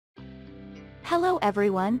Hello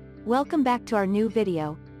everyone, welcome back to our new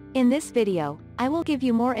video. In this video, I will give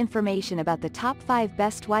you more information about the top 5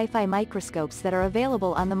 best Wi Fi microscopes that are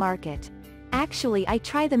available on the market. Actually, I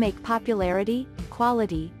try to make popularity,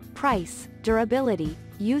 quality, price, durability,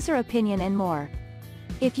 user opinion and more.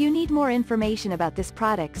 If you need more information about these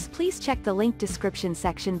products, please check the link description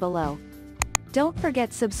section below. Don't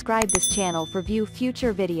forget subscribe this channel for view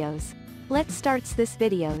future videos. Let's start this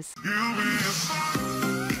videos.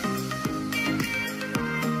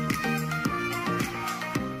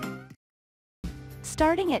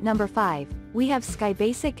 Starting at number 5, we have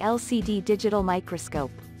SkyBasic LCD Digital Microscope.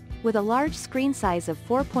 With a large screen size of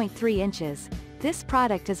 4.3 inches, this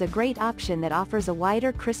product is a great option that offers a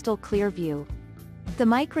wider crystal clear view. The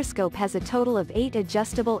microscope has a total of 8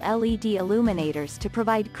 adjustable LED illuminators to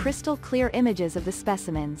provide crystal clear images of the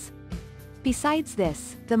specimens. Besides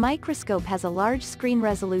this, the microscope has a large screen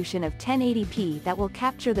resolution of 1080p that will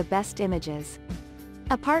capture the best images.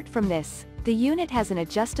 Apart from this, the unit has an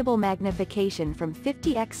adjustable magnification from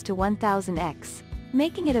 50x to 1000x,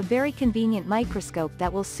 making it a very convenient microscope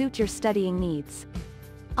that will suit your studying needs.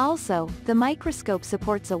 Also, the microscope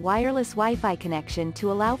supports a wireless Wi-Fi connection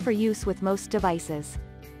to allow for use with most devices.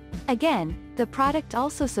 Again, the product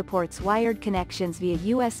also supports wired connections via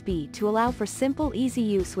USB to allow for simple easy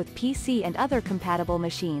use with PC and other compatible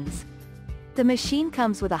machines. The machine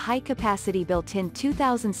comes with a high-capacity built-in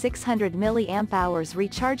 2600 mAh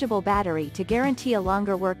rechargeable battery to guarantee a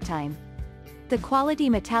longer work time. The quality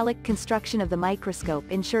metallic construction of the microscope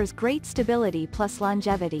ensures great stability plus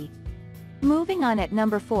longevity. Moving on at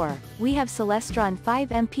number 4, we have Celestron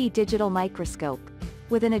 5MP Digital Microscope.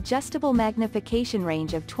 With an adjustable magnification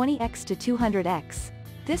range of 20x to 200x,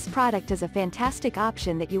 this product is a fantastic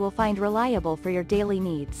option that you will find reliable for your daily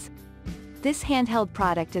needs. This handheld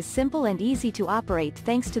product is simple and easy to operate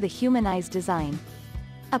thanks to the humanized design.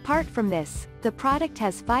 Apart from this, the product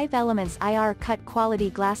has 5 elements IR cut quality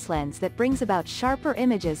glass lens that brings about sharper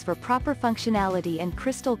images for proper functionality and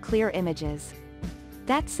crystal clear images.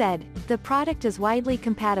 That said, the product is widely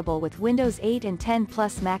compatible with Windows 8 and 10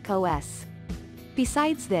 plus Mac OS.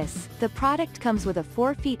 Besides this, the product comes with a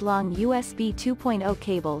 4 feet long USB 2.0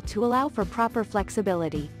 cable to allow for proper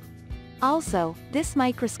flexibility. Also, this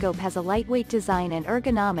microscope has a lightweight design and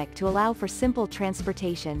ergonomic to allow for simple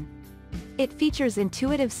transportation. It features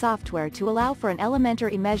intuitive software to allow for an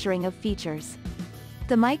elementary measuring of features.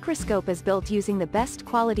 The microscope is built using the best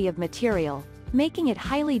quality of material, making it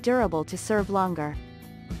highly durable to serve longer.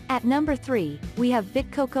 At number 3, we have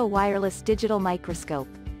VitCoco Wireless Digital Microscope.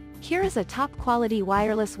 Here is a top-quality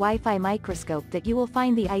wireless Wi-Fi microscope that you will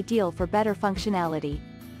find the ideal for better functionality.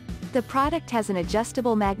 The product has an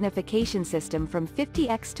adjustable magnification system from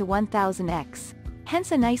 50x to 1000x,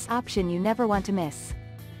 hence a nice option you never want to miss.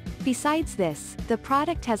 Besides this, the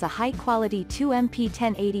product has a high-quality 2MP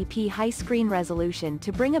 1080p high screen resolution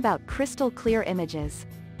to bring about crystal clear images.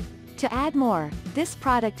 To add more, this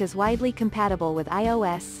product is widely compatible with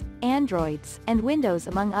iOS, Androids, and Windows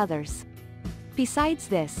among others. Besides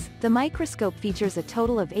this, the microscope features a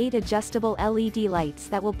total of 8 adjustable LED lights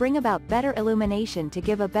that will bring about better illumination to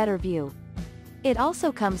give a better view. It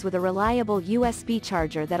also comes with a reliable USB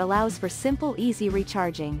charger that allows for simple easy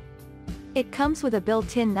recharging. It comes with a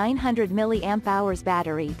built-in 900 mAh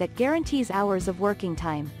battery that guarantees hours of working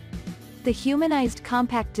time. The humanized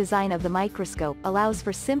compact design of the microscope allows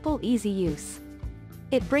for simple easy use.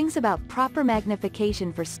 It brings about proper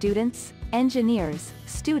magnification for students, engineers,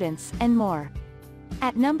 students, and more.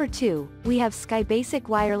 At number 2, we have SkyBasic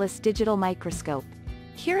Wireless Digital Microscope.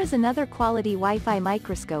 Here is another quality Wi-Fi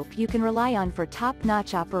microscope you can rely on for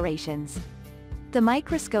top-notch operations. The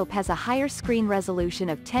microscope has a higher screen resolution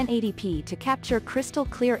of 1080p to capture crystal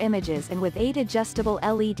clear images, and with 8 adjustable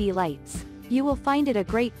LED lights, you will find it a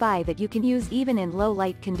great buy that you can use even in low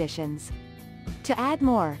light conditions. To add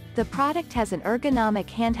more, the product has an ergonomic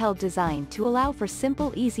handheld design to allow for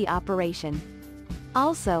simple easy operation.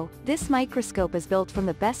 Also, this microscope is built from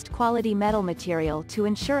the best quality metal material to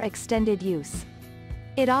ensure extended use.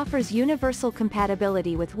 It offers universal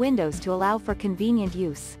compatibility with Windows to allow for convenient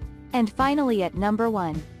use. And finally at number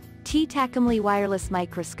 1, T-Takamli Wireless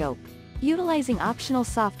Microscope. Utilizing optional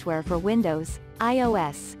software for Windows,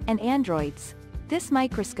 iOS, and Androids, this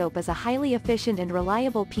microscope is a highly efficient and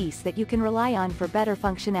reliable piece that you can rely on for better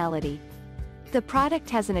functionality. The product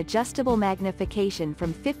has an adjustable magnification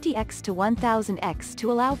from 50x to 1000x to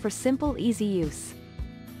allow for simple easy use.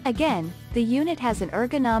 Again, the unit has an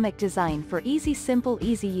ergonomic design for simple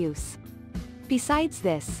easy use. Besides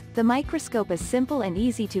this, the microscope is simple and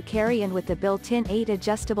easy to carry, and with the built-in 8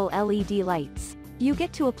 adjustable LED lights, you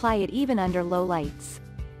get to apply it even under low lights.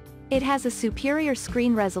 It has a superior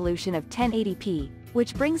screen resolution of 1080p,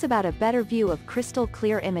 which brings about a better view of crystal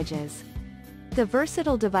clear images. The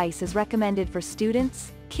versatile device is recommended for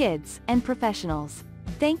students, kids, and professionals.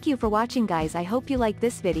 Thank you for watching, guys. I hope you like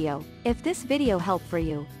this video. If this video helped for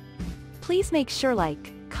you, please make sure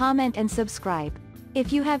like, comment and subscribe.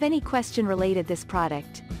 If you have any question related this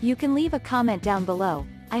product, you can leave a comment down below.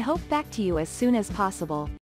 I hope back to you as soon as possible.